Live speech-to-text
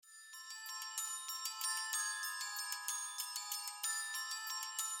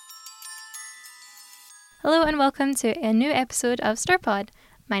Hello and welcome to a new episode of StirPod.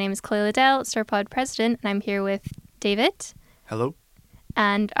 My name is Chloe Liddell, StirPod President, and I'm here with David. Hello.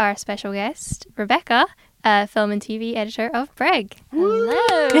 And our special guest, Rebecca, film and TV editor of Brig.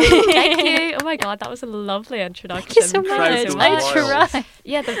 Hello. Thank you. Oh my god, that was a lovely introduction. Thank you so much. I try.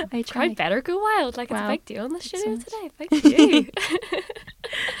 Yeah, the crowd better go wild. Like, it's a big deal in the studio today. Thank you.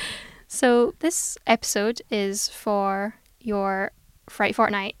 So this episode is for your Fright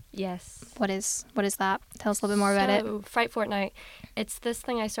Fortnight. Yes. What is that? Tell us a little bit more about it. Fright Fortnight. It's this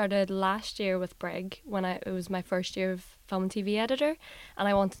thing I started last year with Brig when it was my first year of film and TV editor, and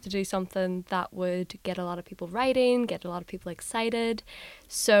I wanted to do something that would get a lot of people writing, get a lot of people excited.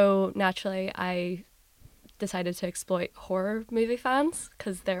 So naturally, I decided to exploit horror movie fans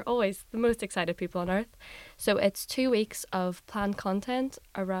because they're always the most excited people on earth. So it's 2 weeks of planned content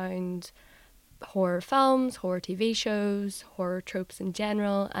around horror films, horror TV shows, horror tropes in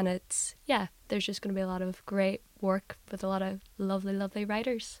general, and there's just going to be a lot of great work with a lot of lovely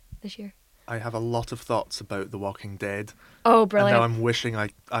writers this year. I have a lot of thoughts about The Walking Dead. Oh, brilliant. And now I'm wishing I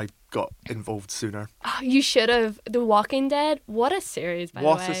got involved sooner. Oh, you should have. The Walking Dead, what a series, by the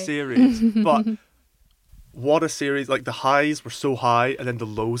way. What a series. But what a series. Like, the highs were so high and then the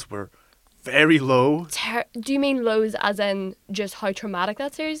lows were very low. Do you mean lows as in just how traumatic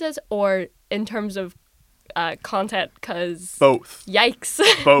that series is, or in terms of content? Because both. Yikes.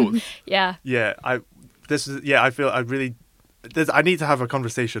 Both. Yeah. Yeah. I need to have a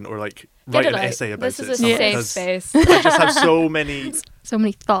conversation or like write an essay about it. This is a safe space. I just have so many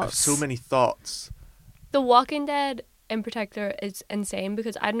thoughts. So many thoughts. The Walking Dead in particular is insane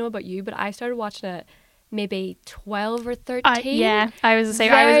because I don't know about you, but I started watching it maybe 12 or 13. I was the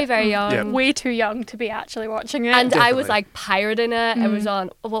same. Very young. Yeah. Way too young to be actually watching it. And Definitely. I was like pirating it. It was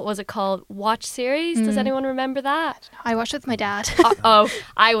on, what was it called? Watch Series? Does anyone remember that? I watched it with my dad.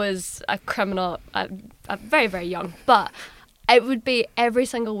 I was a criminal, very, very young. But it would be every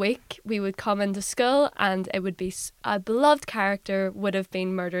single week we would come into school and it would be a beloved character would have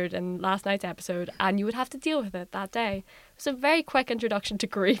been murdered in last night's episode and you would have to deal with it that day. It's a very quick introduction to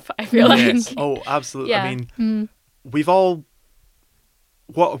grief, I feel like. Oh, absolutely. Yeah. I mean, we've all...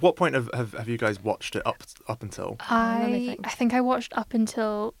 What point have you guys watched it up until? I think I watched up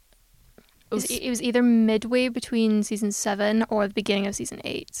until... It was either midway between season 7 or the beginning of season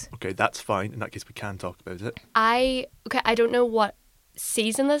 8. Okay, that's fine. In that case, we can talk about it. I don't know what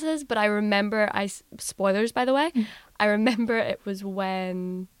season this is, but I remember, spoilers by the way, I remember it was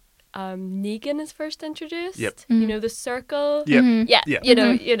when Negan is first introduced. Yep. You know, the circle. Yep. Yeah.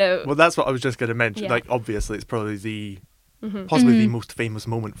 You know. Well, that's what I was just going to mention. Yeah. Like, obviously, it's probably possibly the most famous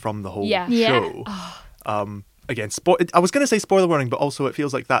moment from the whole show. Again, I was going to say spoiler warning, but also it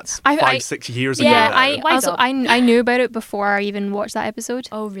feels like that's 5-6 years ago. Yeah, now. I knew about it before I even watched that episode.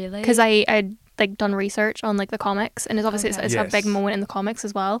 Oh, really? Because I'd like done research on like the comics, and it's obviously it's a big moment in the comics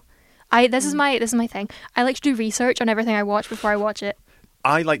as well. This is my thing. I like to do research on everything I watch before I watch it.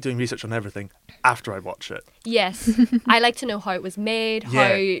 I like doing research on everything after I watch it. Yes. I like to know how it was made, how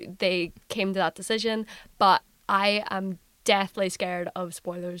they came to that decision, but I am deathly scared of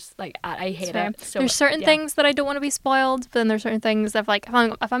spoilers. Like, I hate it. So there's certain things that I don't want to be spoiled, but then there's certain things that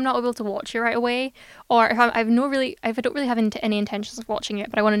if I'm not able to watch it right away, or if I don't really have any intentions of watching it,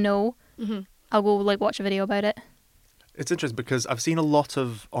 but I want to know, I'll go like watch a video about it. It's interesting because I've seen a lot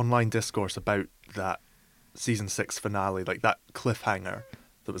of online discourse about that season 6 finale, like that cliffhanger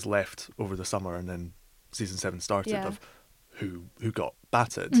that was left over the summer, and then season 7 started of who got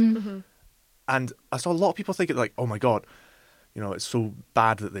battered. And I saw a lot of people thinking like, oh my god, you know, it's so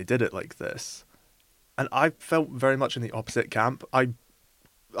bad that they did it like this. And I felt very much in the opposite camp. I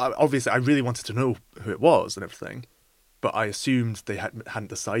obviously, I really wanted to know who it was and everything, but I assumed they hadn't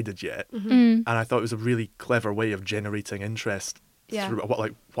decided yet. And I thought it was a really clever way of generating interest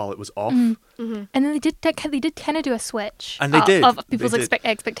while it was off. And then they did kind of do a switch. And they did. Of people's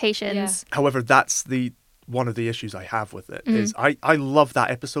expectations. Yeah. However, that's one of the issues I have with it is I love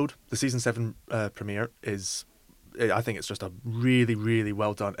that episode. The season 7 premiere is... I think it's just a really, really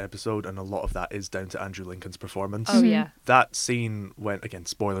well done episode, and a lot of that is down to Andrew Lincoln's performance. Oh, yeah. That scene when, again,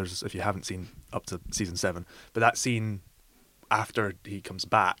 spoilers if you haven't seen up to season 7, but that scene after he comes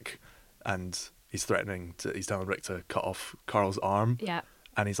back and he's telling Rick to cut off Carl's arm. Yeah.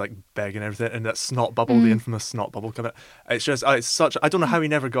 And he's like begging everything, and that snot bubble, the infamous snot bubble coming out. It's just, it's such, I don't know how he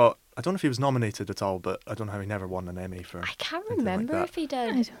never got, I don't know if he was nominated at all, but I don't know how he never won an Emmy for. I can't anything remember like if he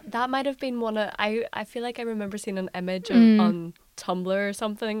did. That might have been one of, I feel like I remember seeing an image on Tumblr or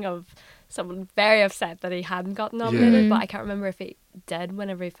something of someone very upset that he hadn't gotten nominated, but I can't remember if he did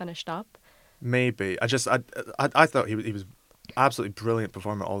whenever he finished up. Maybe. I thought he was absolutely brilliant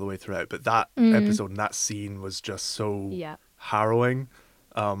performer all the way throughout. But that episode and that scene was just so harrowing.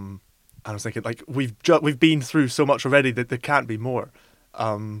 And I was thinking, like, we've been through so much already that there can't be more.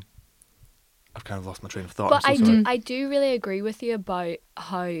 I've kind of lost my train of thought. But I do really agree with you about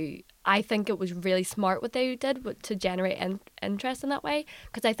how I think it was really smart what they did to generate interest in that way.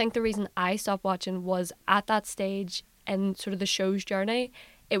 Because I think the reason I stopped watching was at that stage in sort of the show's journey,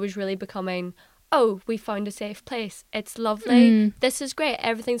 it was really becoming, oh, we found a safe place. It's lovely. This is great.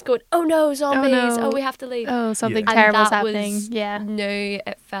 Everything's good. Oh no, zombies. Oh, we have to leave. Oh, something terrible's happening. New.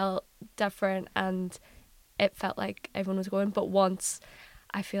 It felt different and it felt like everyone was going. But once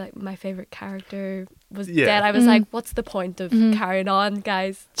I feel like my favourite character was dead, I was like, what's the point of carrying on,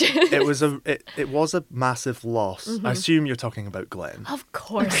 guys? it was a massive loss. I assume you're talking about Glenn. Of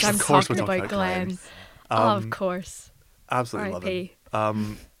course, I'm talking about Glenn. Of course. Absolutely love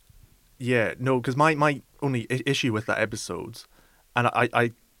him. Yeah, no, because my only issue with that episode, and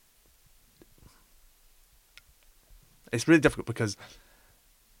I it's really difficult because,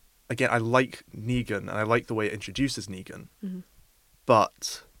 again, I like Negan and I like the way it introduces Negan,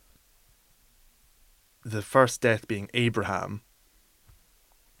 but the first death being Abraham,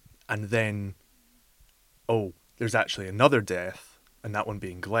 and then, oh, there's actually another death, and that one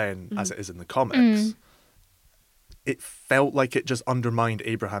being Glenn, as it is in the comics. It felt like it just undermined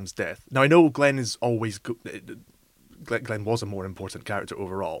Abraham's death. Now, I know Glenn is always Glenn was a more important character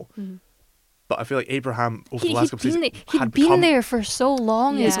overall, but I feel like Abraham over the last couple of seasons he'd been there for so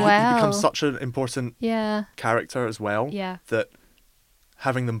long as well. He'd become such an important character as well that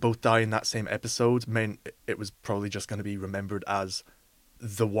having them both die in that same episode meant it was probably just going to be remembered as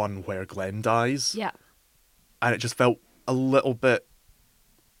the one where Glenn dies. Yeah, and it just felt a little bit.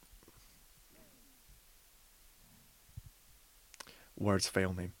 Words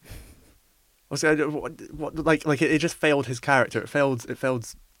fail me. It just failed his character. It failed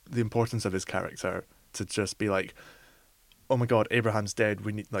the importance of his character to just be like, oh my god, Abraham's dead.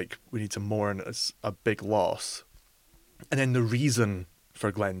 We need to mourn. It's a big loss. And then the reason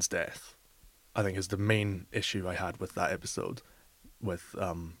for Glenn's death, I think, is the main issue I had with that episode, with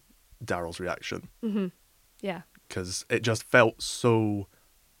Daryl's reaction. Yeah, because it just felt so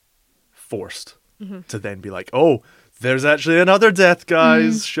forced to then be like, oh, there's actually another death,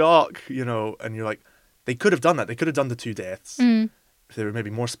 guys. Shock, and you're like, they could have done that. They could have done the two deaths if they were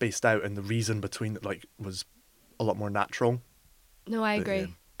maybe more spaced out, and the reason between was a lot more natural. No, I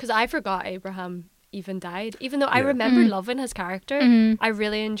agree. Because I forgot Abraham even died, even though I remember loving his character. I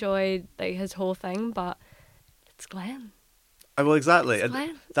really enjoyed his whole thing, but it's Glenn. Well, exactly,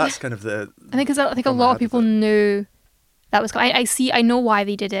 and that's kind of the. I think a lot of people knew that was. I know why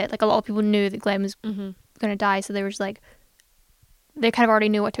they did it. Like, a lot of people knew that Glenn was going to die, so they were just like, they kind of already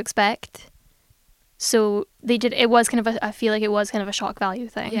knew what to expect. So they did. It was kind of I feel like it was kind of a shock value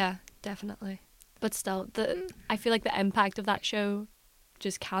thing. Yeah, definitely. But still, I feel like the impact of that show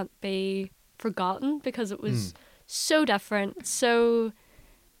just can't be forgotten because it was so different. So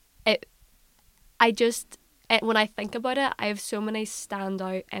when I think about it, I have so many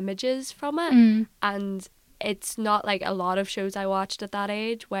standout images from it, and it's not like a lot of shows I watched at that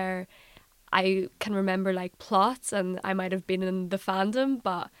age where I can remember like plots and I might have been in the fandom,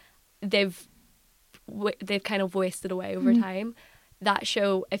 but they've kind of wasted away over time. That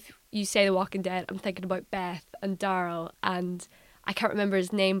show, if you say The Walking Dead, I'm thinking about Beth and Daryl, and I can't remember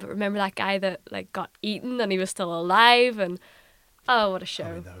his name, but remember that guy that like got eaten and he was still alive, and oh, what a show.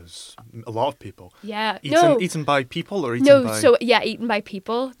 I mean, that was a lot of people. Yeah. Eaten by people or eaten by... eaten by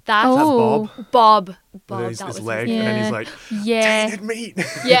people. That's Bob. Bob. His that was leg, his and then he's like, tainted meat.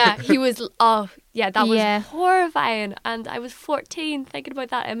 Yeah, he was, that was horrifying. And I was 14 thinking about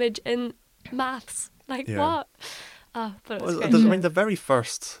that image in maths. Like, what? Oh, but it was great. I mean, the very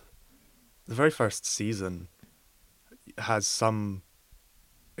first season has some,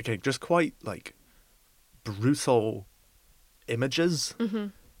 just quite, like, brutal images.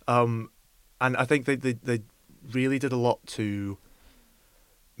 And I think they really did a lot to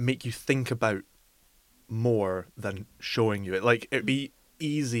make you think about more than showing you it. Like, it'd be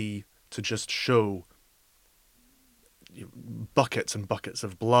easy to just show buckets and buckets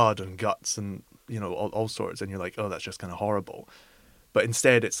of blood and guts and all sorts, and you're like, oh, that's just kind of horrible. But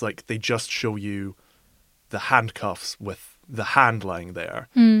instead it's like they just show you the handcuffs with the hand lying there,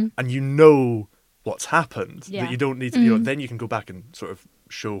 and what's happened, that you don't need to, then you can go back and sort of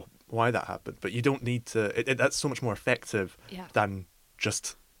show why that happened, but you don't need to. That's so much more effective than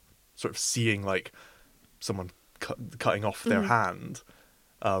just sort of seeing like someone cutting off their hand.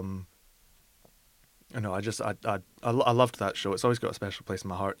 I loved that show. It's always got a special place in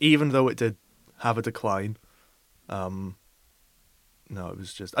my heart, even though it did have a decline. No, it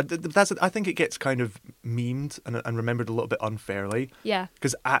was just I think it gets kind of memed and remembered a little bit unfairly. Yeah.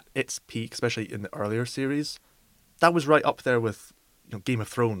 Because at its peak, especially in the earlier series, that was right up there with Game of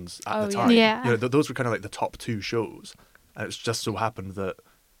Thrones at the time. Yeah. Those were kind of like the top two shows, and it's just so happened that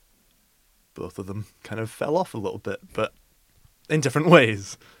both of them kind of fell off a little bit, but in different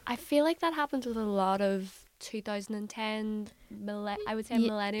ways. I feel like that happens with a lot of 2010, I would say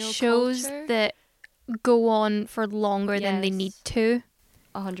millennial shows culture. that go on for longer than they need to.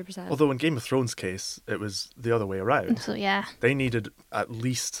 100%. Although in Game of Thrones' case, it was the other way around. So yeah, They needed at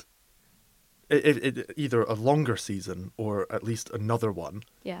least either a longer season or at least another one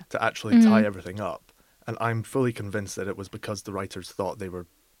to actually tie everything up. And I'm fully convinced that it was because the writers thought they were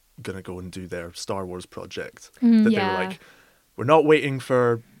going to go and do their Star Wars project. That they were like, we're not waiting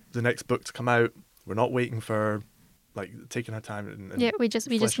for the next book to come out. We're not waiting for taking our time and we just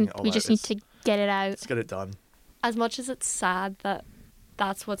need to get it out. Let's get it done. As much as it's sad that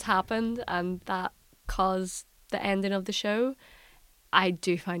that's what's happened and that caused the ending of the show, I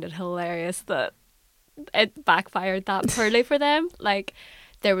do find it hilarious that it backfired that poorly for them. Like,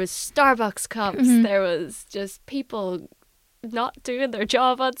 there was Starbucks cups, there was just people not doing their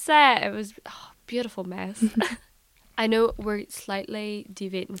job on set. It was a beautiful mess. I know we're slightly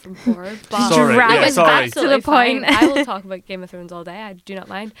deviating from horror, but back to the point. I will talk about Game of Thrones all day. I do not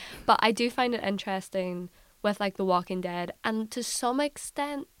mind. But I do find it interesting with like The Walking Dead, and to some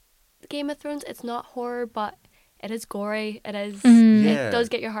extent, Game of Thrones. It's not horror, but it is gory. It is. It does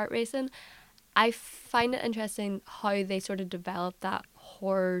get your heart racing. I find it interesting how they sort of developed that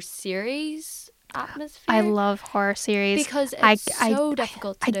horror series atmosphere. I love horror series because it's so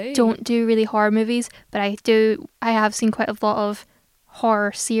difficult to do. I don't do really horror movies, but I have seen quite a lot of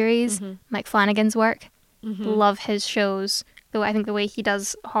horror series. Mike Flanagan's work. Love his shows. Though I think the way he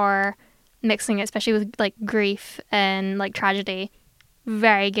does horror, mixing it, especially with like grief and like tragedy,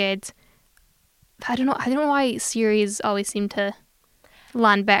 very good. I don't know why series always seem to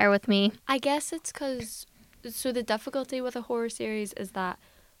land better with me. I guess it's because the difficulty with a horror series is that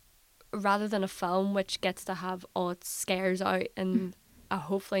rather than a film which gets to have all its scares out in a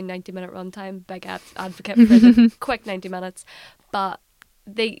hopefully 90-minute runtime, big advocate for the quick 90 minutes, but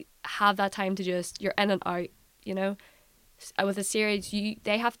they have that time to just, you're in and out, with a series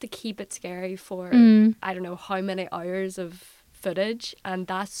they have to keep it scary for I don't know how many hours of footage, and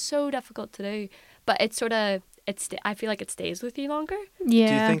that's so difficult to do, but it's sort of I feel like it stays with you longer. Do you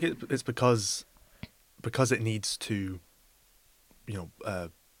think it's because it needs to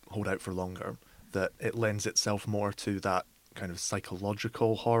hold out for longer, that it lends itself more to that kind of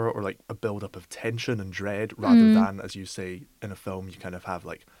psychological horror or like a build-up of tension and dread rather than, as you say, in a film you kind of have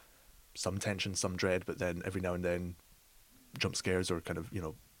like some tension, some dread, but then every now and then jump scares or kind of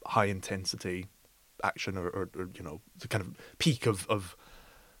high intensity action or the kind of peak of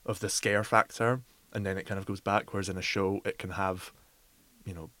the scare factor, and then it kind of goes back, whereas in a show it can have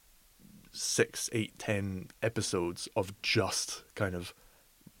 6, 8, 10 episodes of just kind of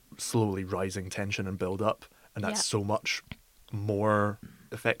slowly rising tension and build up, and that's so much more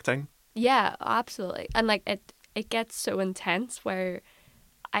affecting. Yeah, absolutely. And like it gets so intense where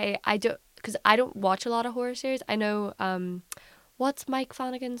I don't, because I don't watch a lot of horror series. I know what's Mike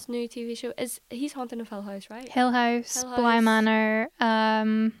Flanagan's new TV show? He's Haunting of Hill House, right? Hill House, Bly Manor,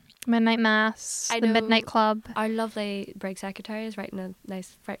 Midnight Mass, The Midnight Club. Our lovely Brig secretary is writing a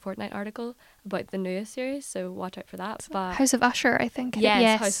nice Fright Fortnight article about the newest series, so watch out for that. But House of Usher, I think.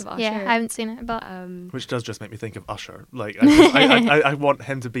 Yes, House of Usher. Yeah, I haven't seen it, but which does just make me think of Usher. Like, I want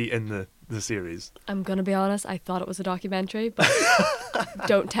him to be in the series. I'm gonna be honest, I thought it was a documentary, but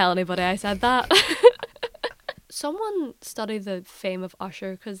don't tell anybody I said that. Someone study the fame of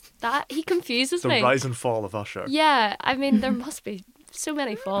Usher, because he confuses me. The rise and fall of Usher. Yeah, I mean there must be so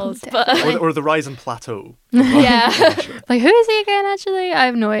many falls, but or the rise and plateau. Yeah. Like, who is he again? Actually, I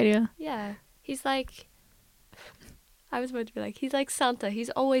have no idea. Yeah, he's like, I was about to be like, he's like Santa. He's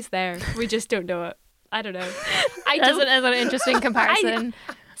always there. We just don't know it. I don't know. That's an interesting comparison.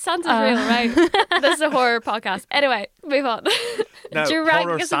 Santa's real, right? This is a horror podcast. Anyway, move on. Now,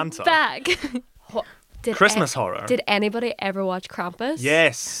 horror Santa. Back. Christmas horror. Did anybody ever watch Krampus?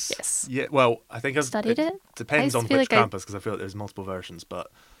 Yes. Yeah. Well, I think I've studied it. Depends on which Krampus, because I feel like there's multiple versions.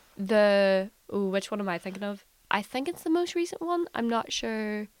 But which one am I thinking of? I think it's the most recent one. I'm not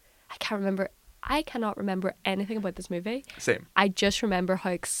sure. I can't remember. I cannot remember anything about this movie. Same. I just remember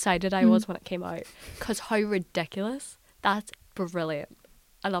how excited I was when it came out, because how ridiculous. That's brilliant.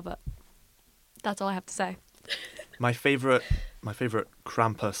 I love it. That's all I have to say. My favorite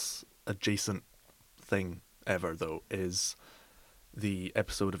Krampus adjacent thing ever, though, is the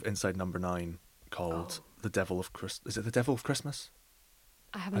episode of Inside Number 9 called "The Devil of Christmas." Is it "The Devil of Christmas"?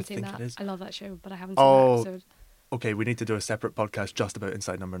 I haven't seen think that. it is. I love that show, but I haven't seen that episode. Okay, we need to do a separate podcast just about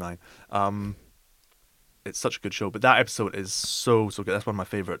Inside Number 9. It's such a good show, but that episode is so good. That's one of my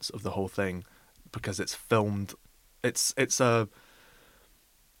favourites of the whole thing because it's filmed. They're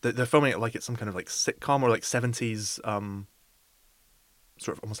filming it like it's some kind of like sitcom or like 70s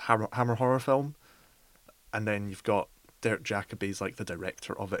sort of almost hammer horror film, and then you've got Derek Jacobi's like the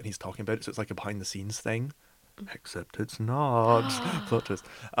director of it, and he's talking about it, so it's like a behind the scenes thing. Except it's not. Plot twist.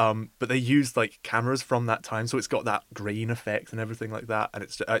 But they used like cameras from that time, so it's got that grain effect and everything like that, and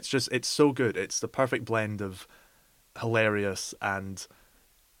it's so good. It's the perfect blend of hilarious and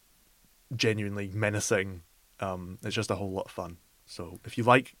genuinely menacing. It's just a whole lot of fun. So if you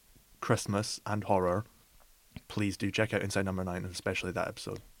like Christmas and horror, please do check out Inside Number 9, and especially that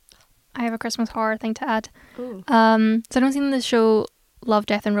episode. I have a Christmas horror thing to add. Ooh. So I don't seen the show Love,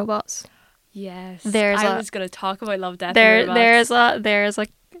 Death and Robots. Yes. I was going to talk about Love, Death and Robots. There's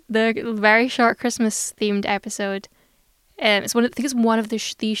the very short Christmas themed episode. I think it's one of the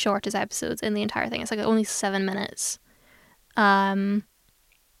shortest episodes in the entire thing. It's like only 7 minutes. I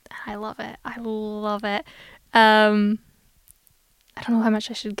love it. I don't know how much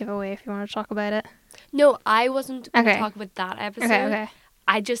I should give away if you want to talk about it. No, I wasn't going to talk about that episode. Okay.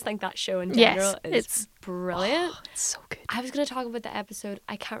 I just think that show in general is brilliant. It's so good. I was going to talk about the episode.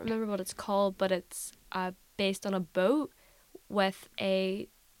 I can't remember what it's called, but it's based on a boat with the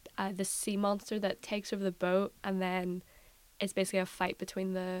sea monster that takes over the boat, and then it's basically a fight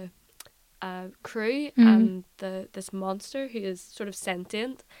between the crew and this monster who is sort of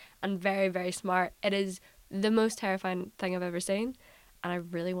sentient and very, very smart. It is the most terrifying thing I've ever seen, and I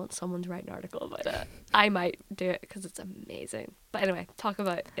really want someone to write an article about it. I might do it because it's amazing. But anyway, talk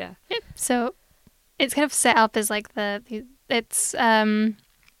about Yep. So it's kind of set up as like it's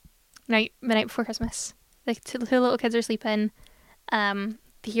midnight before Christmas. Like two little kids are sleeping. They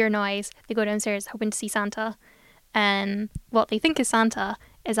hear noise. They go downstairs hoping to see Santa, and what they think is Santa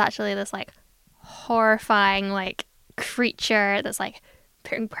is actually this like horrifying like creature that's like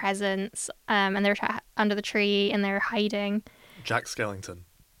putting presents. And they're under the tree and they're hiding. Jack Skellington.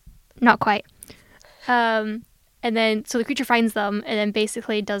 Not quite. And then so the creature finds them and then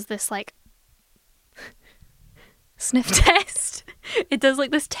basically does this like sniff test. It does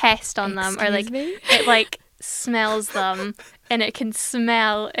like this test on them, or like it like smells them, and it can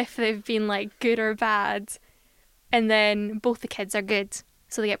smell if they've been like good or bad. And then both the kids are good,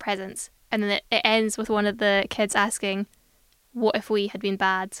 so they get presents. And then it ends with one of the kids asking, "What if we had been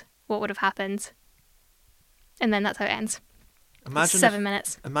bad? What would have happened?" And then that's how it ends. Imagine 7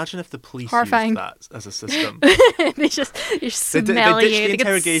 minutes. Imagine if the police Horrifying. used that as a system. They just smell they ditch you. the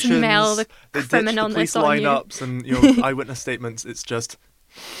They can smell the they ditch criminalness the on police you. lineups and eyewitness statements. It's just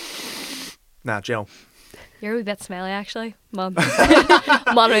jail. You're a wee bit smelly, actually. Mom with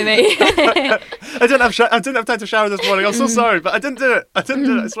me. I didn't have time to shower this morning. I'm so sorry, but I didn't do it. I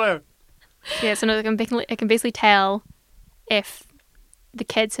swear. Yeah, so no, it can basically tell if the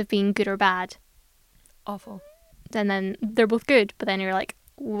kids have been good or bad. Awful. And then they're both good, but then you're like,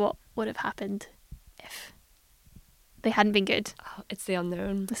 what would have happened if they hadn't been good? Oh, it's the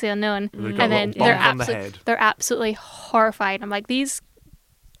unknown. It's the unknown. They got And a then little bump on the head. they're absolutely horrified. I'm like, these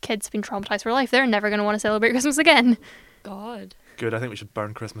kids have been traumatized for life. They're never going to want to celebrate Christmas again. God. Good. I think we should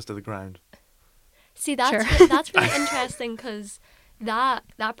burn Christmas to the ground. See, that's Sure. that's really interesting because that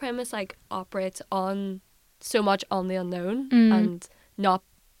premise like operates on so much on the unknown and not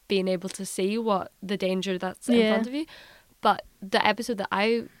being able to see what the danger that's in front of you. But the episode that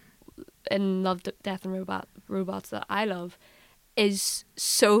I in Love, Death and Robots that I love is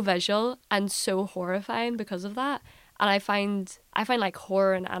so visual and so horrifying because of that. And I find like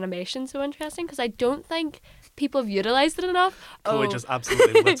horror and animation so interesting because I don't think people have utilized it enough. Chloe just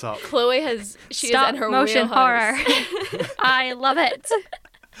absolutely lit up. Chloe is in her motion wheelhouse. horror. I love it.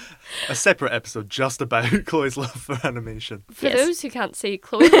 A separate episode just about Chloe's love for animation. For those who can't see,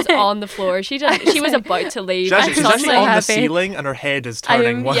 Chloe was on the floor. She was about to leave. She's actually so on the happy. ceiling and her head is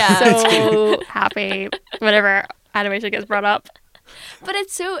turning. I'm so happy whenever animation gets brought up. But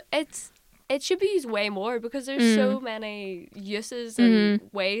it should be used way more because there's so many uses and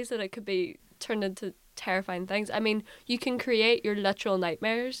ways that it could be turned into terrifying things. I mean, you can create your literal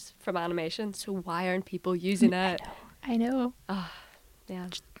nightmares from animation, so why aren't people using it? I know. Yeah.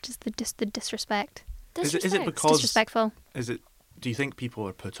 Just the disrespect. Is it because It's disrespectful. Do you think people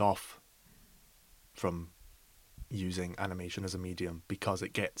are put off from using animation as a medium because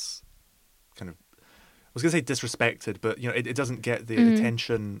it gets kind of, I was going to say disrespected, but it doesn't get the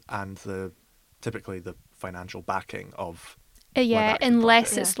attention and typically the financial backing of Yeah, action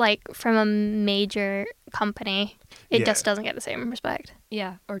unless budget. it's like from a major company, it Yeah. just doesn't get the same respect.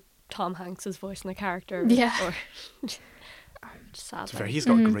 Yeah, or Tom Hanks's voice in the character. Yeah. Or sad To be fair, thing. he's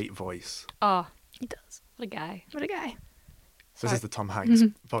got a great voice. Oh, He does. what a guy. What a guy. This Sorry. is the Tom Hanks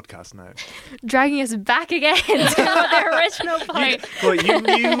podcast now. Dragging us back again to the original point. You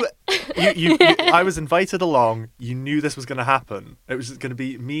knew. I was invited along. You knew this was going to happen. It was going to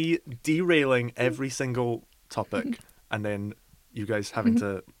be me derailing every single topic, and then you guys having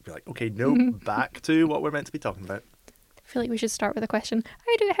to be like, okay, no, back to what we're meant to be talking about. I feel like we should start with a question.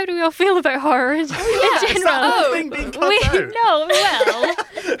 How do we all feel about horror in general? Is that whole thing being cut out?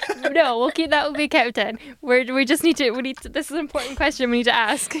 No, we'll keep that will be kept in. We just need to. This is an important question. We need to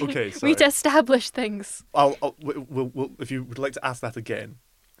ask. Okay, We need to sorry. establish things. We'll, if you would like to ask that again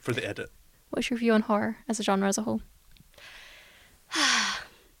for the edit. What's your view on horror as a genre as a whole?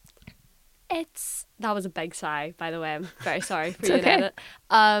 That was a big sigh, by the way. I'm very sorry for It's you okay. to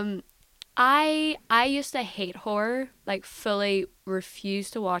edit. I used to hate horror, like fully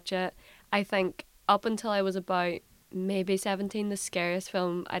refused to watch it. I think up until I was about maybe 17, the scariest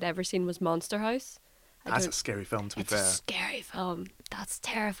film I'd ever seen was Monster House. That's a scary film, to be It's fair. a scary film. That's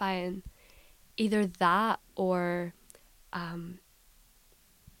terrifying. Either that or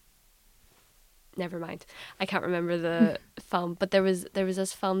never mind. I can't remember the film, but there was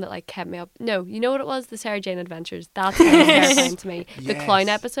this film that like kept me up. No, you know what it was? The Sarah Jane Adventures. That's terrifying to me. The clown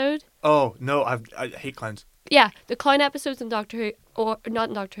Yes. episode. Oh no, I hate clowns. Yeah, the clown episodes in Doctor Who, or not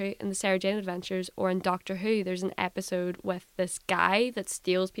in Doctor Who, in the Sarah Jane Adventures, or in Doctor Who, there's an episode with this guy that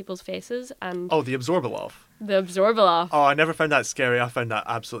steals people's faces and Oh, the Absorbaloff. the Absorbaloff. Oh, I never found that scary. I found that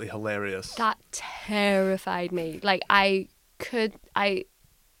absolutely hilarious. That terrified me. Like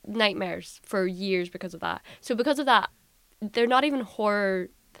nightmares for years because of that. So because of that, they're not even horror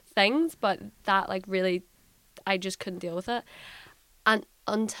things, but that like really, I just couldn't deal with it. And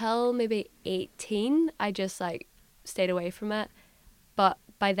until maybe 18, I just like stayed away from it. But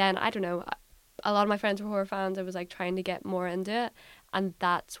by then, I don't know, a lot of my friends were horror fans. I was like trying to get more into it. And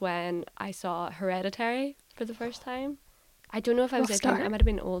that's when I saw Hereditary for the first time. I don't know if I was Rough 18. start. I might have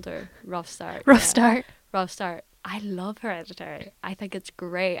been older. Rough start. Rough yeah. start. Rough start. I love Hereditary. I think it's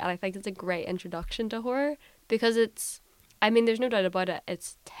great, and I think it's a great introduction to horror because it's, I mean, there's no doubt about it,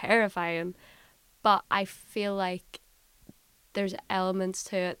 it's terrifying, but I feel like there's elements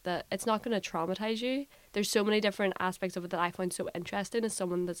to it that it's not going to traumatize you. There's so many different aspects of it that I find so interesting as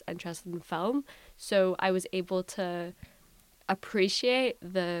someone that's interested in film. So I was able to appreciate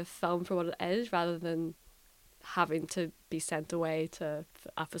the film for what it is rather than having to be sent away to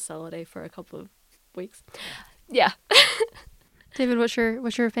a facility for a couple of weeks. Yeah. David, what's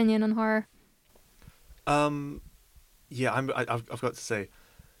your opinion on horror? Yeah, I've got to say,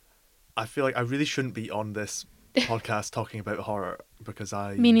 I feel like I really shouldn't be on this podcast talking about horror because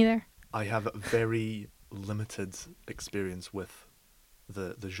Me neither. I have a very limited experience with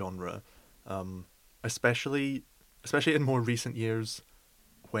the genre, especially in more recent years,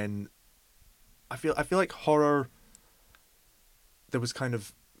 when I feel like horror. There was kind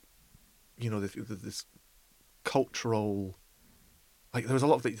of, this cultural, like there was a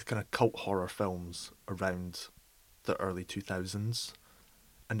lot of these kind of cult horror films around the early 2000s,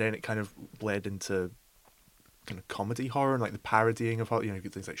 and then it kind of bled into kind of comedy horror and like the parodying of horror,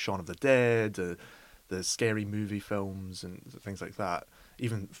 things like Shaun of the Dead, the scary movie films and things like that,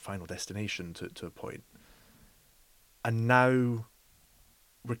 even Final Destination to a point. And now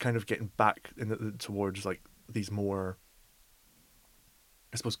we're kind of getting back towards like these more,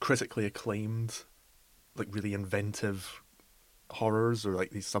 I suppose, critically acclaimed, like really inventive horrors, or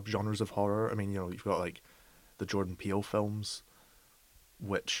like these subgenres of horror. I mean, you've got like the Jordan Peele films,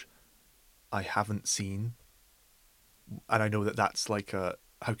 which I haven't seen, and I know that that's like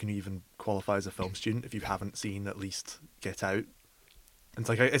how can you even qualify as a film student if you haven't seen at least Get Out? And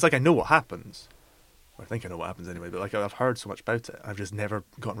it's like I know what happens, or I think I know what happens anyway. But like I've heard so much about it, I've just never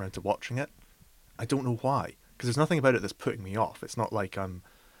gotten around to watching it. I don't know why, because there's nothing about it that's putting me off. It's not like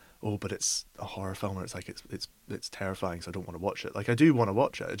but it's a horror film, or it's like it's terrifying, so I don't want to watch it. Like I do want to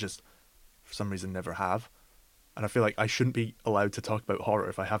watch it, I just for some reason never have. And I feel like I shouldn't be allowed to talk about horror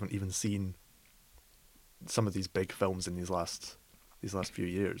if I haven't even seen some of these big films in these last few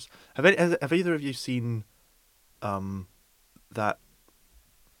years. Have either of you seen that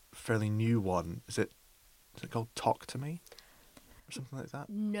fairly new one? Is it called Talk to Me or something like that?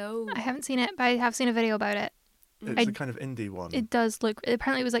 No. I haven't seen it, but I have seen a video about it. It's a kind of indie one. It does look.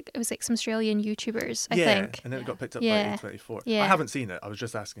 Apparently, it was like some Australian YouTubers. I yeah, think. and then it got picked up Yeah. by A24. Yeah. I haven't seen it. I was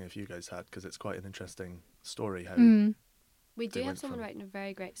just asking if you guys had, because it's quite an interesting story how We do They have went someone from- writing a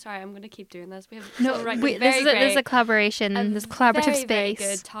very great. Sorry, I'm going to keep doing this. We have No, someone writing wait, a very this is a great, collaboration, this collaborative very, space.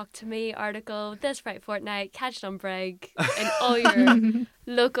 very good Talk to Me article. This Fright Fortnight, catch it on Brig in all your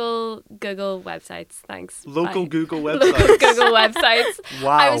local Google websites. Thanks. Local Bye. Google Local websites. Google websites.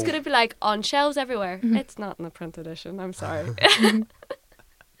 Wow. I was going to be like, on shelves everywhere. It's not in the print edition. I'm sorry.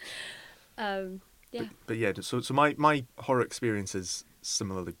 Yeah. But yeah, so my horror experience is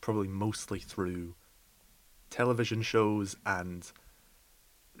similarly probably mostly through television shows and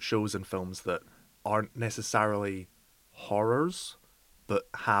films that aren't necessarily horrors, but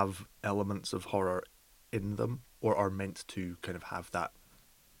have elements of horror in them, or are meant to kind of have that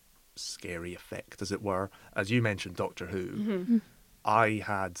scary effect, as it were. As you mentioned, Doctor Who. Mm-hmm. I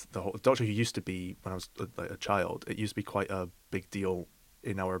had the whole Doctor Who used to be, when I was a child, it used to be quite a big deal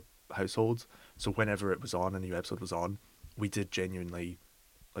in our household. So whenever it was on, a new episode was on, we did genuinely,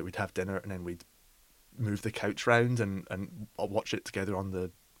 like, we'd have dinner and then we'd move the couch round and watch it together on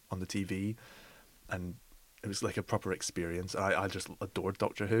the TV, and it was like a proper experience. I just adored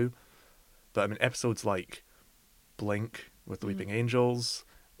Doctor Who. But I mean, episodes like Blink with the Weeping Angels,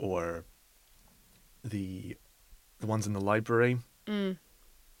 or the ones in the library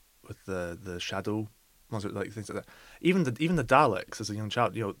with the shadow ones, like things like that. Even the Daleks as a young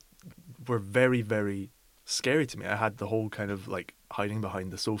child, were very, very scary to me. I had the whole kind of like hiding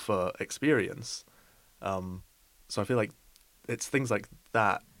behind the sofa experience. So I feel like it's things like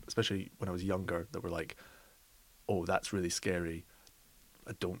that, especially when I was younger, that were like, oh, that's really scary.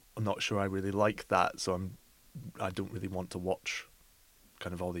 I'm not sure I really like that, so I don't really want to watch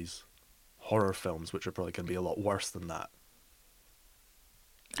kind of all these horror films, which are probably going to be a lot worse than that.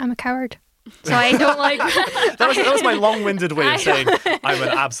 I'm a coward, so I don't like. that was my long-winded way of saying I'm an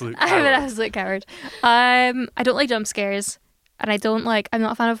absolute coward. I'm an absolute coward. I don't like jump scares, and I'm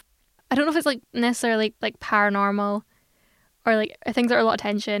not a fan of. I don't know if it's like necessarily like paranormal, or like things that are a lot of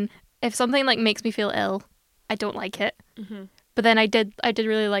tension. If something like makes me feel ill, I don't like it. Mm-hmm. But then I did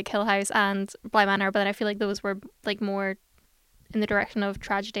really like Hill House and Bly Manor, but then I feel like those were like more in the direction of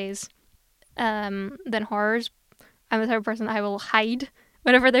tragedies than horrors. I'm the type of person I will hide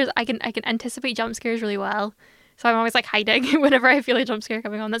whenever I can anticipate jump scares really well. So I'm always like hiding whenever I feel a jump scare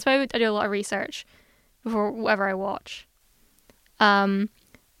coming on. That's why I do a lot of research before whatever I watch.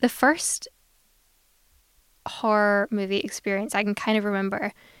 The first horror movie experience I can kind of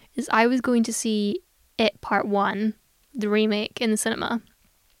remember is I was going to see It Part 1, the remake, in the cinema.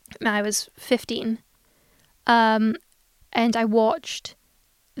 I was 15. And I watched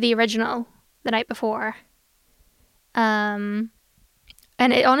the original the night before. And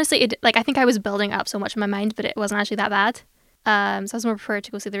it honestly, I think I was building up so much in my mind, but it wasn't actually that bad. So I was more prepared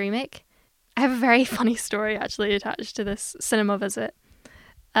to go see the remake. I have a very funny story actually attached to this cinema visit.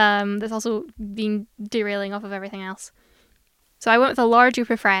 That's also been derailing off of everything else. So I went with a large group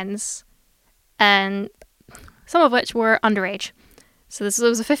of friends, and some of which were underage. So this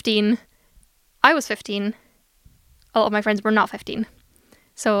was a 15. I was 15. A lot of my friends were not 15.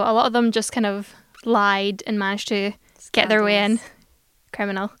 So a lot of them just kind of lied and managed to get their way in.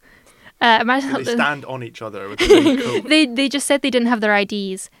 Criminal. Imagine Did they stand on each other with the coat? They just said they didn't have their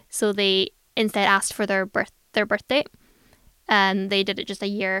IDs, so they instead asked for their birth date, and they did it just a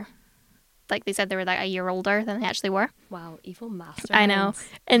year. Like they said they were like a year older than they actually were. Wow, evil master. I know.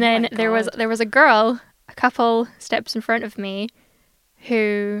 And then there was a girl a couple steps in front of me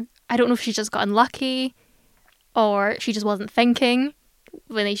who, I don't know if she just got unlucky or she just wasn't thinking.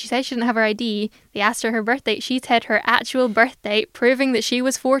 When she said she didn't have her ID, they asked her birth date. She said her actual birth date, proving that she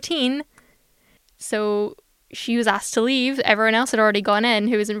was 14. So she was asked to leave. Everyone else had already gone in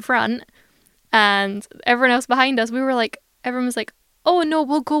who was in front. And everyone else behind us, everyone was like, oh no,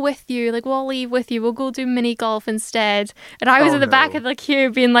 we'll go with you. Like, we'll leave with you. We'll go do mini golf instead. And I was in the back of the queue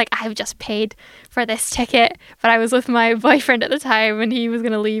being like, I've just paid for this ticket. But I was with my boyfriend at the time and he was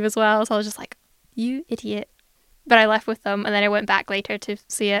going to leave as well. So I was just like, you idiot. But I left with them and then I went back later to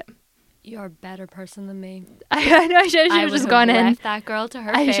see it. You're a better person than me. I know, I should have just gone in. Left that girl to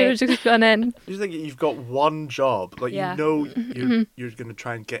her fate. I should have just gone in. You think you've got one job, like Yeah. you know you're going to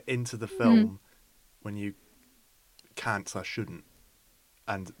try and get into the film when you can't / shouldn't,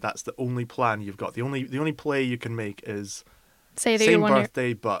 and that's the only plan you've got. The only play you can make is Say that same you're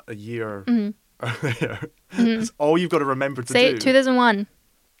birthday but a year earlier. That's all you've got to remember to Say do. 2001.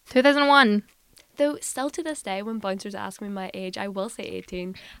 2001. Though still to this day, when bouncers ask me my age, I will say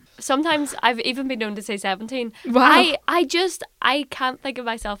 18. Sometimes I've even been known to say 17. Wow. I can't think of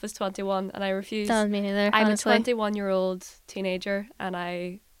myself as 21 and I refuse. Doesn't mean either. I'm honestly. a 21-year-old teenager and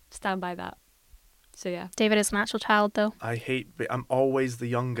I stand by that. So yeah. David is an actual child though. I'm always the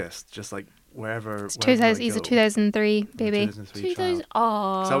youngest, just like wherever. It's wherever 2000. I He's a go. 2003 baby. 2003 2000. child.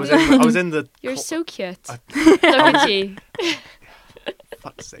 Oh, So I was in the. you're so cute. I- Look at you.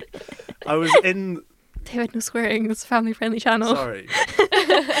 Fuck's sake. I was in. David, no swearing. It's a family-friendly channel. Sorry.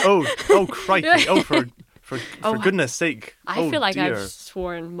 oh, crikey! Oh, for Oh, goodness sake! I Oh, feel like dear. I've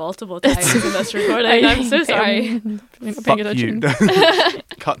sworn multiple times in this recording. I'm so sorry. Fuck you.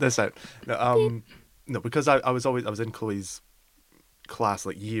 Cut this out. No, because I was in Chloe's class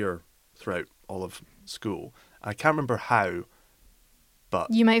like year throughout all of school. I can't remember how, but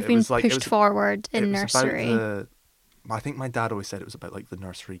You might have it been was like, pushed forward in it was nursery. about I think my dad always said it was about like the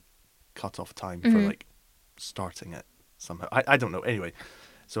nursery cut-off time for Mhm. like starting it somehow. I don't know. Anyway,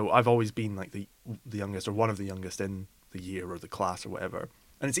 so I've always been like the youngest or one of the youngest in the year or the class or whatever.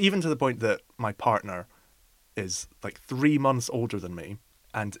 And it's even to the point that my partner is like 3 months older than me,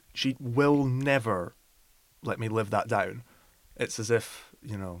 and she will never let me live that down. It's as if,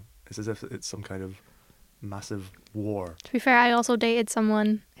 it's some kind of massive war. To be fair, I also dated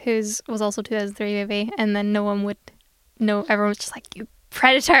someone whose was also 2003 baby, and then no one would know. Everyone was just like, "You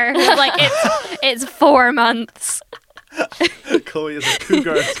predator!" Like it's 4 months. Chloe is a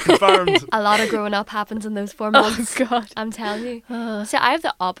cougar. It's confirmed. A lot of growing up happens in those 4 Oh months. God. I'm telling you. So I have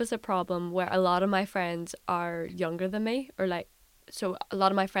the opposite problem where a lot of my friends are younger than me, or like, so a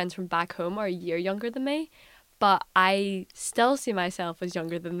lot of my friends from back home are a year younger than me, but I still see myself as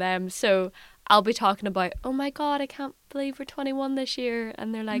younger than them. So I'll be talking about, oh my God, I can't believe we're 21 this year.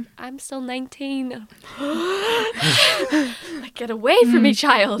 And they're like, I'm still 19. And I'm like, get away from me,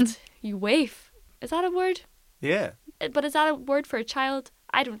 child. You waif. Is that a word? Yeah. But is that a word for a child?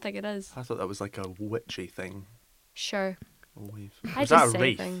 I don't think it is. I thought that was like a witchy thing. Sure. Was I that just a say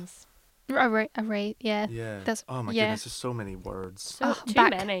wraith? things. A right, yeah. Yeah. That's- Oh my yeah. goodness, there's so many words. So too back,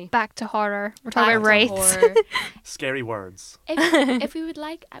 many. Back to horror. We're talking Back about to wraiths. horror. Scary words. If we would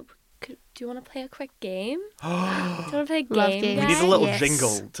like, do you want to play a quick game? Do you want to play a Love game? games. We need a guys? little Yes.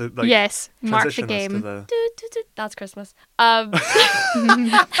 jingle to like Yes, mark the transition us to game. the. That's Christmas.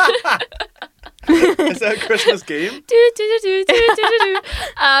 Is that a Christmas game?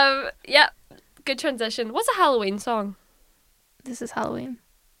 Yeah, good transition. What's a Halloween song? This is Halloween.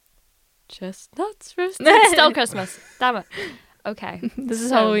 Chestnuts roasted. It's still Christmas. Damn it. Okay. This is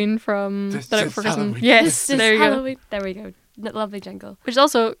So- Halloween from This The Night is Before Christmas. Halloween. Yes, This is there you go. Halloween. There we go. Lovely jingle. Which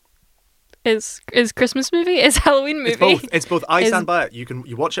also is Christmas movie, is Halloween movie. It's both. It's both. I Is- stand by it.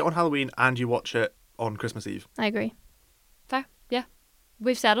 You watch it on Halloween and you watch it on Christmas Eve. I agree. Fair. Yeah.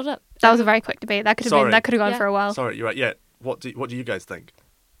 We've settled it. That was a very quick debate. That could have Sorry. been. That could have gone Yeah. for a while. Sorry, you're right. Yeah. What do you guys think?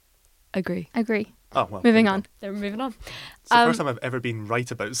 Agree. Agree. Oh well. Moving there on. we go. Then we're moving on. It's the Um, first time I've ever been right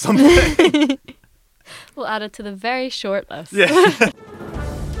about something. We'll add it to the very short list. Yeah.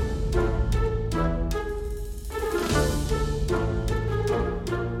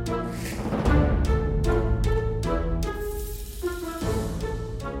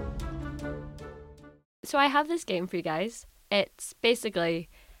 So I have this game for you guys. It's basically,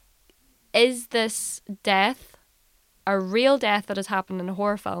 is this death a real death that has happened in a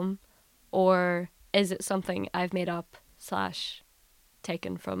horror film, or is it something I've made up /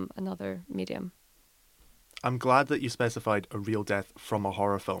 taken from another medium? I'm glad that you specified a real death from a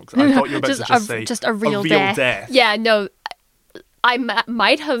horror film, 'cause I thought you were about to just say just a real death. death. Yeah, no, I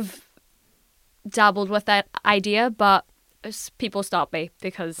might have dabbled with that idea, but people stopped me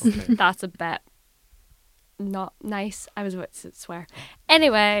because Okay. that's a bit not nice. I was about to swear.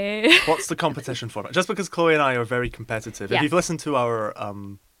 Anyway. What's the competition format? Just because Chloe and I are very competitive. Yeah. If you've listened to our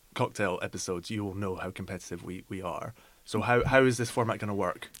cocktail episodes, you will know how competitive we are. So how is this format going to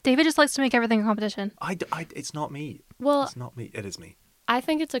work? David just likes to make everything a competition. It's not me. Well, It's not me. It is me. I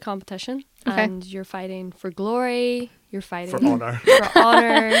think it's a competition, Okay. and you're fighting for glory. You're fighting For honor. for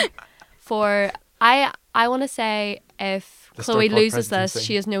honor. For I want to say if The Chloe Star Pod loses this, presidency.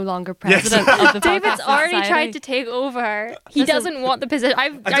 she is no longer Yes. president of the David's Podcast already Society. tried to take over. He Listen. doesn't want the position. I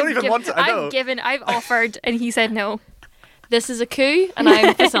don't even want it, I know. I've offered, and he said no. This is a coup, and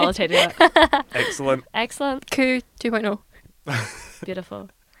I'm facilitating it. Excellent. Excellent. Coup 2.0. Beautiful.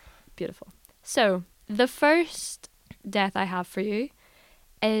 Beautiful. So, the first death I have for you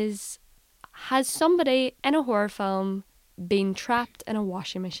is, has somebody in a horror film been trapped in a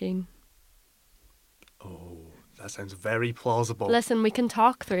washing machine? Oh, that sounds very plausible. Listen, we can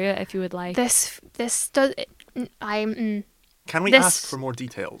talk through it if you would like. This does. Can we this- ask for more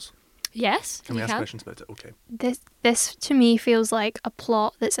details? Yes, Can you we ask can. questions about it? Okay. This to me feels like a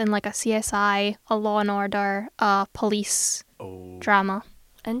plot that's in like a CSI, a Law and Order, a police Oh. drama.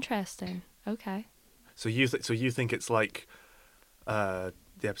 Interesting. Okay. So you think it's like the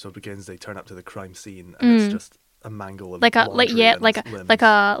episode begins, they turn up to the crime scene and it's just a mangle of like a laundry and like limbs.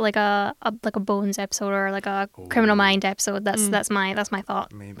 a Bones episode or like a Criminal Mind episode. That's my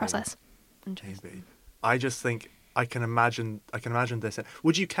thought Maybe. process. Maybe. I just think I can imagine this.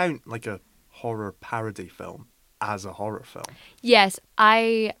 Would you count like a horror parody film as a horror film? Yes,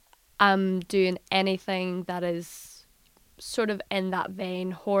 I am doing anything that is sort of in that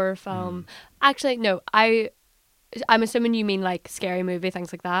vein, horror film. Actually, no, I'm assuming you mean like Scary Movie,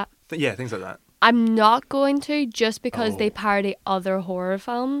 things like that. Yeah, things like that. I'm not going to, just because they parody other horror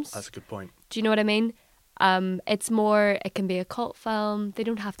films. That's a good point. Do you know what I mean? It's more, it can be a cult film. They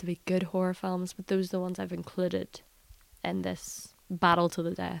don't have to be good horror films, but those are the ones I've included in this battle to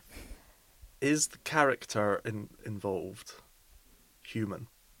the death. Is the character involved human?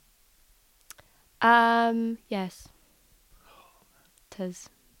 Yes. 'Tis.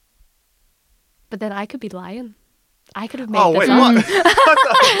 But then I could be lying. I could have made this up.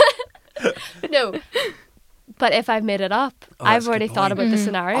 What? No. But if I've made it up, I've already thought about the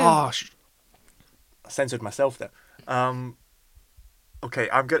scenario. Oh, I censored myself there. Okay,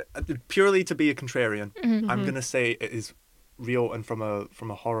 I'm gonna purely to be a contrarian. I'm gonna say it is real and from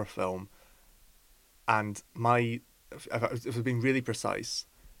a horror film. And if we're being really precise,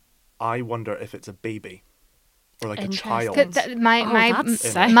 I wonder if it's a baby or like a child.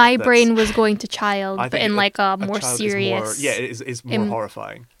 My brain was going to child, but in like a more serious. Is more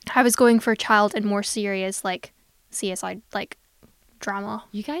horrifying. I was going for child and more serious, like CSI, like drama.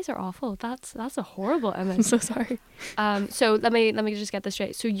 You guys are awful. That's a horrible image. I'm so sorry. So let me just get this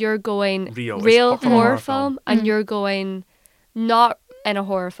straight. So you're going real horror film, and you're going not in a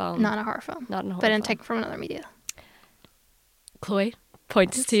horror film. Not in a horror film. Not in a horror but film. taken from another media. Chloe,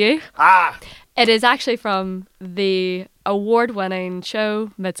 points to you. It is actually from the award-winning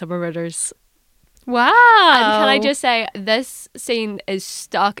show Midsummer Murders. Wow. And can I just say, this scene is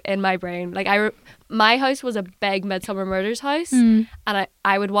stuck in my brain. Like, my house was a big Midsummer Murders house, and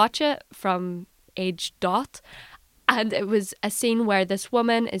I would watch it from age dot, and it was a scene where this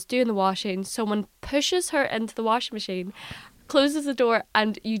woman is doing the washing, someone pushes her into the washing machine, closes the door,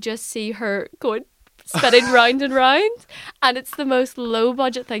 and you just see her going spinning round and round, and it's the most low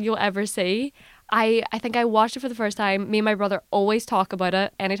budget thing you'll ever see. I think I watched it for the first time. Me and my brother always talk about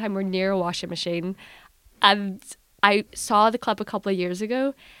it anytime we're near a washing machine, and I saw the clip a couple of years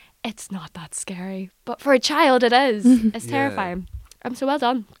ago. It's not that scary, but for a child it is. It's terrifying. So well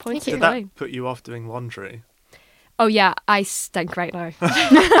done. Points to Did Chloe. that put you off doing laundry? Oh yeah, I stink right now.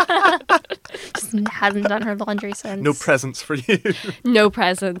 Just hasn't done her laundry since. No presents for you. No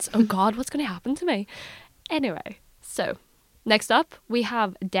presents. Oh God, what's going to happen to me? Anyway, so next up we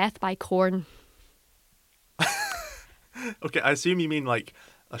have Death by Corn. Okay, I assume you mean like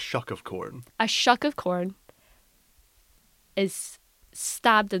a shuck of corn. A shuck of corn is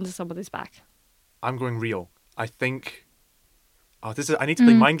stabbed into somebody's back. I'm going real. I think. Oh, I need to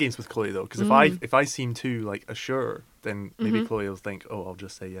play mind games with Chloe though, because if I seem too like assured, then maybe Chloe will think, oh, I'll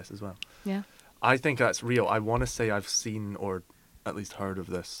just say yes as well. Yeah. I think that's real. I want to say I've seen or at least heard of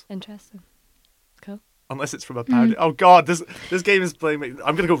this. Interesting. Cool. Unless it's from a parody. Oh God, this game is playing me.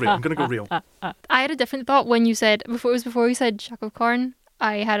 I'm gonna go real. I had a different thought when you said before you said shuck of corn.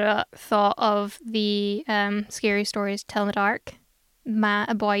 I had a thought of the Scary Stories to Tell in the Dark.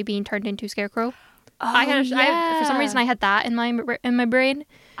 A boy being turned into a scarecrow. For some reason I had that in my brain.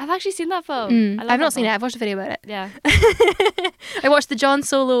 I've actually seen that film. I've not seen it. I've watched a video about it. Yeah. I watched the John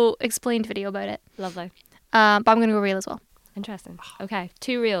Solo explained video about it. Lovely. But I'm going to go real as well. Interesting. Okay,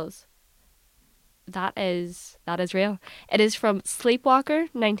 2 reels. That is real. It is from Sleepwalker,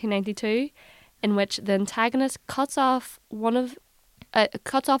 1992, in which the antagonist cuts off a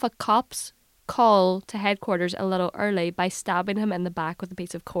cop's call to headquarters a little early by stabbing him in the back with a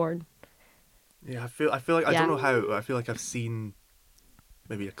piece of corn. Yeah, I feel like I don't know how. I feel like I've seen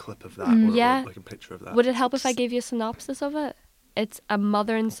maybe a clip of that or like a picture of that. Would it help if I gave you a synopsis of it? It's a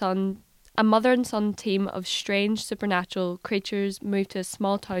mother and son team of strange supernatural creatures move to a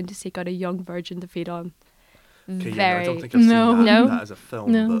small town to seek out a young virgin to feed on. I don't think I've seen that as a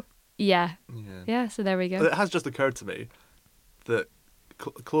film. No. But yeah. So there we go. It has just occurred to me that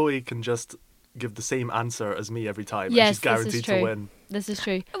Chloe can just give the same answer as me every time, and she's guaranteed to win. This is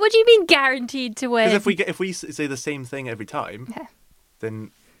true. What do you mean guaranteed to win? Because if we say the same thing every time,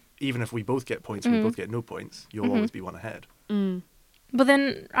 then even if we both get points and we both get no points, you'll always be one ahead. But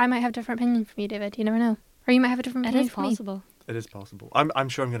then I might have a different opinion from you, David. You never know. Or you might have a different opinion from me. It is possible. It is possible. I'm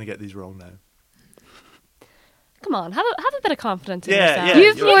sure I'm going to get these wrong now. Come on, have a bit of confidence in yourself.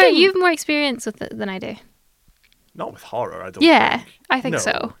 yourself. You've more experience with it than I do. Not with horror, I don't think. I think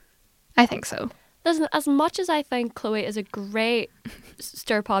so. I think so. Listen, as much as I think Chloe is a great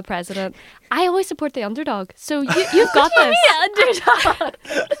stir pod president, I always support the underdog. So you've got this. Underdog.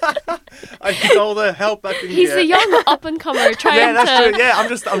 I need all the help I can He's get. the young up and comer trying Yeah, that's to true. Yeah,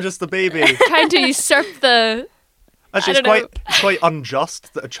 I'm just the baby. trying to usurp the. Actually, I it's don't quite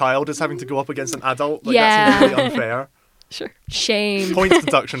unjust that a child is having to go up against an adult. Like, Yeah. that seems really unfair. Sure. Shame. Points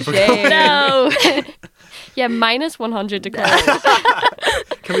deduction for Shame. No. Yeah, minus 100 to Chloe.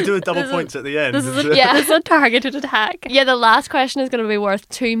 Can we do a double This is- points at the end? This is Yeah. this is a targeted attack. Yeah, the last question is going to be worth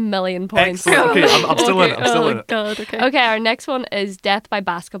 2 million points. Excellent. Okay, I'm still in it. I'm still in Oh it. god. Okay. Okay, our next one is death by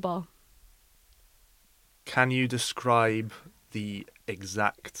basketball. Can you describe the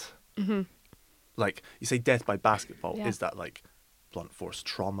exact, like, you say death by basketball, Yeah. is that like blunt force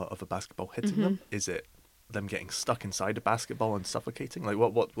trauma of a basketball hitting them? Is it them getting stuck inside a basketball and suffocating? Like,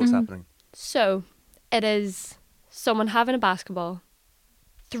 what's happening? So, it is someone having a basketball,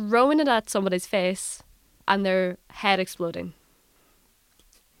 throwing it at somebody's face, and their head exploding.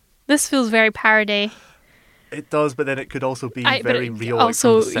 This feels very parody. It does, but then it could also be But very it real,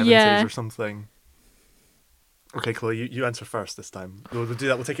 also- like from the 70s yeah. or something. Okay, Chloe, you answer first this time. We'll do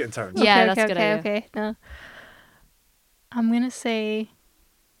that. We'll take it in turns. Yeah, okay, that's a good okay, idea. okay. No. I'm gonna say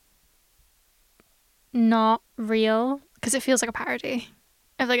not real because it feels like a parody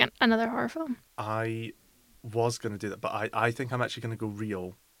of like another horror film. I was going to do that, but I think I'm actually going to go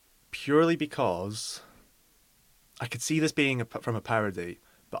real purely because I could see this being from a parody,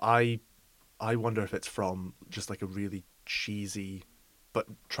 but I wonder if it's from just like a really cheesy but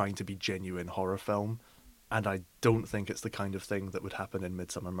trying to be genuine horror film, and I don't think it's the kind of thing that would happen in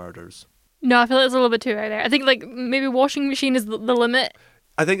Midsummer Murders. No, I feel like it's a little bit too out there. I think like maybe washing machine is the limit.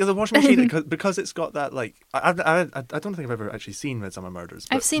 I think the washing machine because it's got that like I don't think I've ever actually seen Midsummer Murders.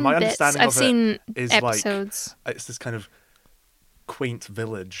 But I've seen my bits. understanding I've of seen it is episodes. like it's this kind of quaint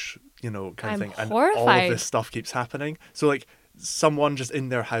village, kind of I'm thing, and all of horrified. this stuff keeps happening. So like someone just in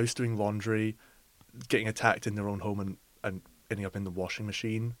their house doing laundry, getting attacked in their own home and ending up in the washing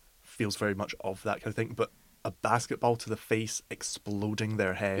machine feels very much of that kind of thing. But a basketball to the face exploding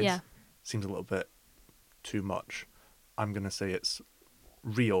their head Yeah. seems a little bit too much. I'm gonna say it's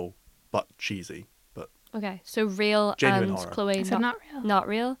real but cheesy, but Okay, so real Genuine and horror. Chloe I said not real. not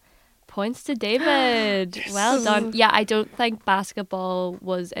real. Points to David. Well done. Yeah, I don't think basketball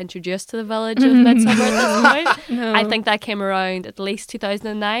was introduced to the village of Midsummer at this point. No. I think that came around at least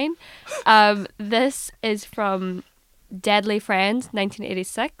 2009. This is from Deadly Friends,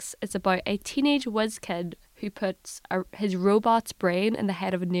 1986. It's about a teenage whiz kid who puts his robot's brain in the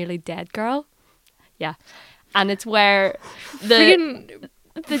head of a nearly dead girl. Yeah. And it's where Freaking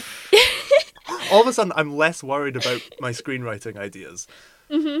all of a sudden I'm less worried about my screenwriting ideas.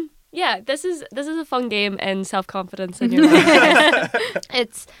 Yeah, this is a fun game in self-confidence in your life.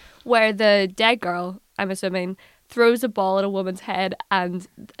 It's where the dead girl, I'm assuming, throws a ball at a woman's head, and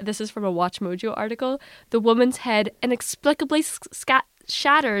this is from a Watch Mojo article. The woman's head inexplicably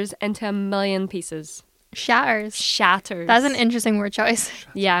shatters into a million pieces. shatters. Shatters. That's an interesting word choice.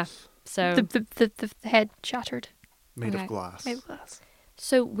 Yeah. So The head shattered. Made Okay. of glass. Maybe glass.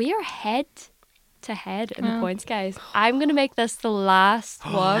 so we are head to head in the Oh. points, guys. I'm gonna make this the last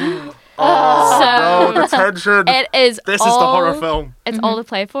one. Oh, So the tension! it is. This is the horror film. It's all to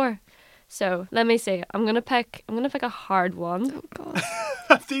play for. So let me see. I'm gonna pick a hard one. Oh god.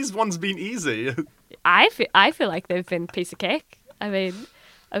 Have these ones been easy? I feel like they've been piece of cake. I mean,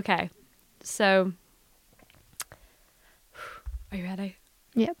 okay. So, are you ready?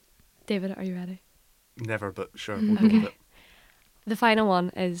 Yep. David, are you ready? Never, but sure, we'll go with it. The final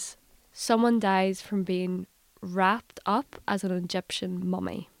one is someone dies from being wrapped up as an Egyptian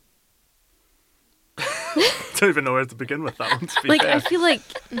mummy. Don't even know where to begin with that one, to be Like fair. I feel like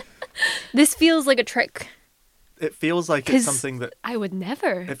this feels like a trick. It feels like 'Cause- it's something that... I would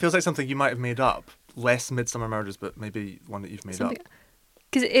never. It feels like something you might have made up. Less Midsummer Murders, but maybe one that you've made up.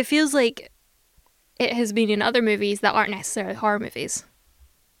 Because it feels like it has been in other movies that aren't necessarily horror movies.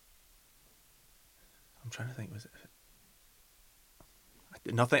 I'm trying to think, was it...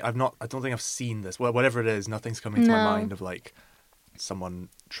 Nothing, I don't think I've seen this. Well, whatever it is, nothing's coming to my No. mind of like someone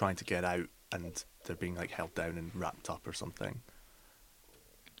trying to get out and they're being like held down and wrapped up or something.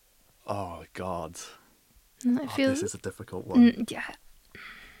 Oh God. And it Oh, feels this is a difficult one. yeah.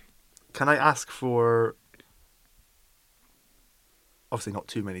 Can I ask for, obviously not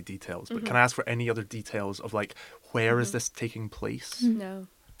too many details, but can I ask for any other details of like where is this taking place? No.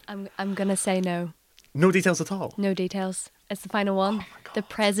 I'm gonna say no. No details at all. No details. It's the final one. The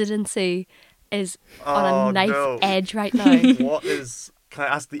presidency is Oh, on a knife no. edge right now. What is? Can I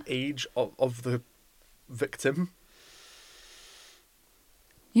ask the age of the victim?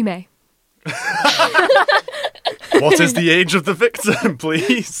 You may. What is the age of the victim,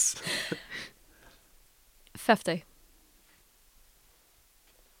 please? 50.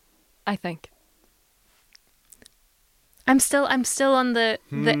 I think. I'm still on the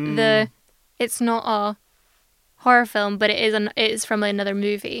it's not a horror film, but it is from another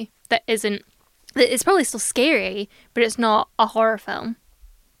movie that isn't. It's probably still scary, but it's not a horror film.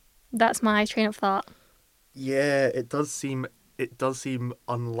 That's my train of thought. Yeah, it does seem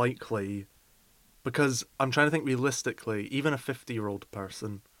unlikely, because I'm trying to think realistically. Even a 50-year-old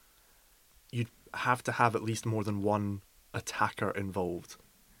person, you'd have to have at least more than one attacker involved.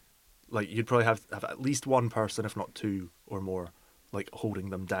 Like, you'd probably have at least one person, if not two or more, like, holding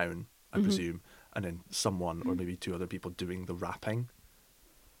them down, I presume, and then someone or maybe two other people doing the wrapping.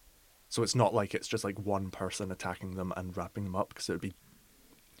 So it's not like it's just like one person attacking them and wrapping them up, because it would be...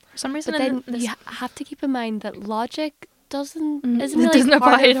 For some reason, But then you have to keep in mind that logic isn't really doesn't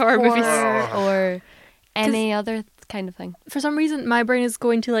part apply of in horror movies. or any other kind of thing. For some reason, my brain is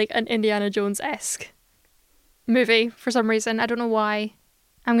going to like an Indiana Jones-esque movie. For some reason, I don't know why.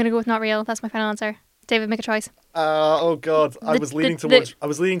 I'm gonna go with not real. That's my final answer. David, make a choice. Oh God, I was leaning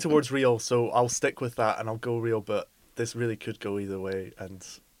towards real, so I'll stick with that and I'll go real. But this really could go either way, and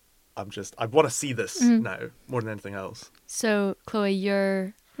I want to see this now more than anything else. So, Chloe,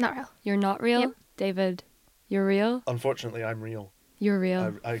 you're Not real. You're not real. Yep. David, you're real. Unfortunately, I'm real. You're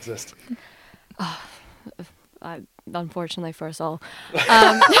real. I exist. Unfortunately for us all.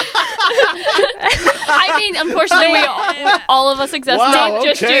 I mean, unfortunately, all of us exist. Wow, Not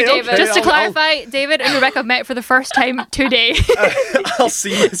just okay, you, David. okay. Just to I'll- clarify, David and Rebecca met for the first time today. I'll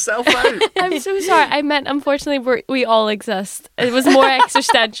see myself out. I'm so sorry. I meant, unfortunately, we all exist. It was more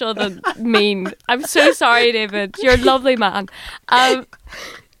existential than mean. I'm so sorry, David. You're a lovely man. I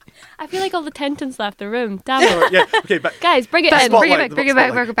feel like all the tension's left the room. Damn it. Yeah, okay, but Guys, bring it in. Spotlight, bring it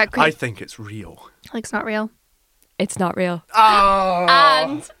back. I think it's real. Like, it's not real. It's not real. Oh.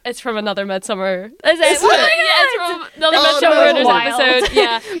 And it's from another Midsummer. Is it? Is it? Yeah, it's from another Oh, Midsummer no, Murders wild. episode.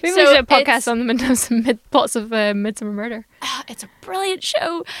 Yeah. Maybe we So should do a it's- podcast on the plots of Midsummer Murder. It's a brilliant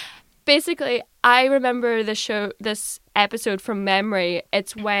show. Basically, I remember this episode from memory.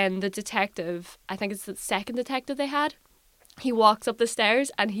 It's when the detective, I think it's the second detective they had, he walks up the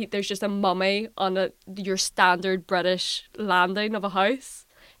stairs and there's just a mummy on your standard British landing of a house.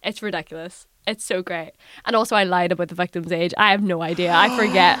 It's ridiculous. It's so great. And also, I lied about the victim's age. I have no idea. I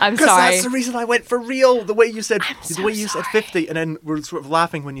forget. I'm Because sorry. that's the reason I went for real. The way you said, so said 50, and then we're sort of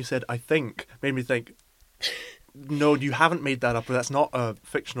laughing when you said "I think," made me think. No, you haven't made that up. That's not a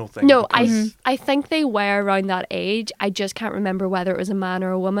fictional thing. No, because- I think they were around that age. I just can't remember whether it was a man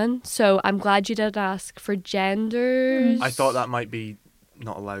or a woman. So I'm glad you did ask for genders. I thought that might be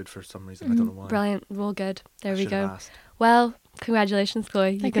not allowed for some reason. I don't know why. Brilliant. Well, good. There we Should have go. asked. Well, congratulations,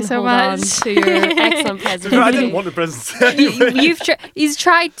 Chloe. Thank you you can so hold on much. to your excellent presidency. I didn't want the presidency. Anyway. He's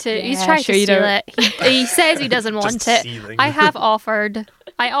tried to. Yeah, He's tried sure to you steal don't. it. He says he doesn't want Just it. stealing. I have offered.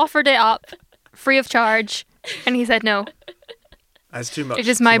 I offered it up, free of charge, and he said no. It's too much. It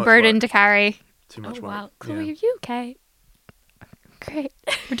is my too much burden work. to carry. Too much Oh, work. wow. Chloe, Yeah. are you okay? Great.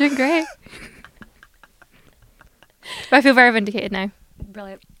 We're doing great. But I feel very vindicated now.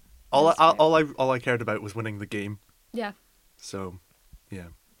 Brilliant. All That's I cared about was winning the game. Yeah. So, yeah,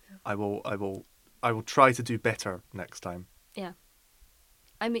 I will try to do better next time. Yeah.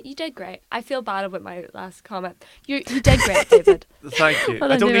 I mean, you did great. I feel bad about my last comment. You did great, David. Thank you.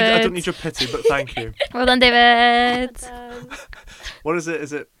 Well I done, don't David. need your pity, but thank you. Well done, David. What is it?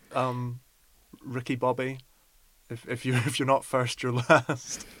 Is it Ricky Bobby? If you're not first, you're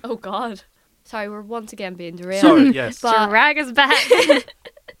last. Oh, God. Sorry, we're once again being derailed. Sorry. Yes. But- Drag us back.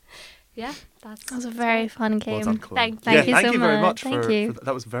 Yeah, that That was a very fun game. Well done, Chloe. Thank yeah, you thank so you very much. much Thank for, you.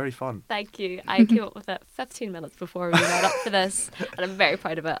 that was very fun. Thank you. I came up with it 15 minutes before we met up for this, and I'm very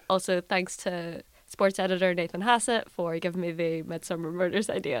proud of it. Also, thanks to sports editor Nathan Hassett for giving me the Midsummer Murders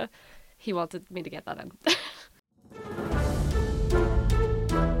idea. He wanted me to get that in.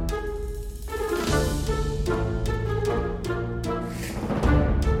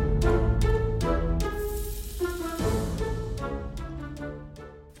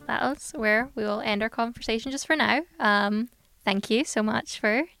 That's where we will end our conversation just for now. Thank you so much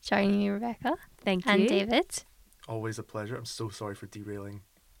for joining me, Rebecca Thank you. and David. Always a pleasure. I'm so sorry for derailing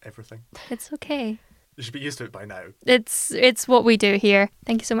everything. It's okay. You should be used to it by now. It's what we do here.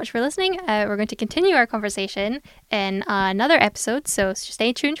 Thank you so much for listening. We're going to continue our conversation in another episode, so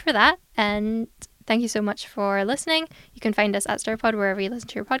stay tuned for that. And thank you so much for listening. You can find us at StirPod wherever you listen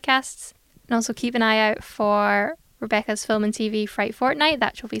to your podcasts. And also keep an eye out for Rebecca's film and TV Fright Fortnight.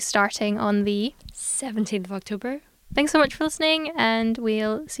 That will be starting on the 17th of October. Thanks so much for listening, and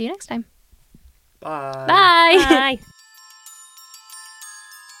we'll see you next time. Bye. Bye. Bye.